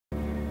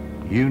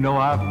You know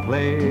I've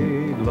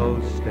played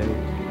low stakes,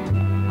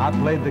 I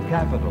played the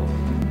Capitol.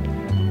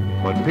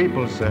 But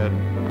people said,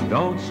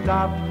 don't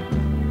stop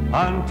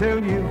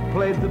until you've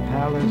played the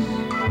Palace.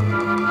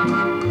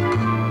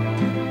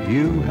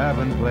 You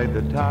haven't played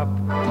the top.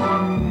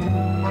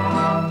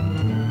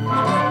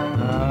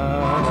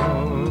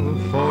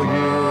 For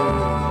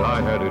years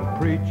I had it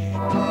preached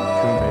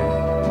to me,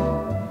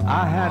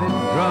 I had it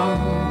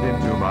drummed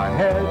into my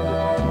head,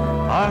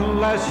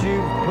 unless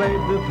you've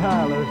played the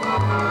Palace,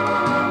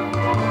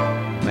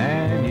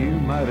 man, you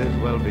might as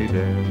well be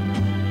dead.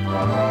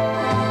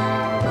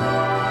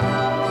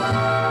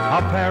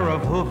 A pair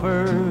of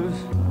hoofers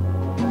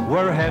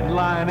were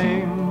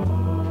headlining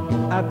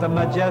at the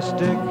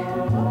Majestic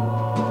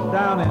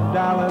down in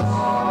Dallas,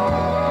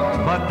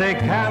 but they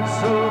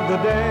canceled the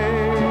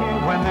day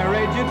when their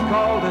agent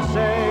called to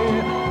say,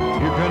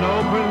 you can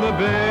open the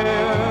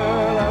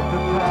bill at the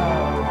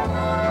Palace.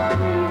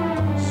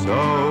 So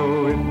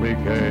it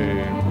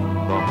became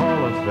the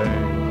Hall of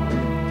Fame,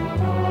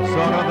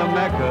 sort of the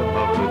mecca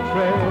of the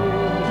trade.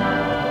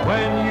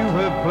 When you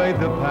have played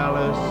the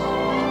Palace,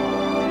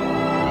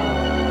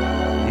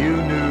 you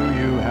knew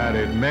you had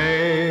it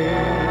made.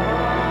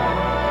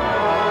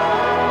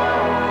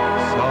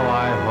 So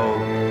I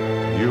hope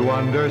you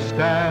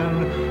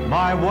understand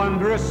my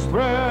wondrous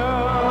thrill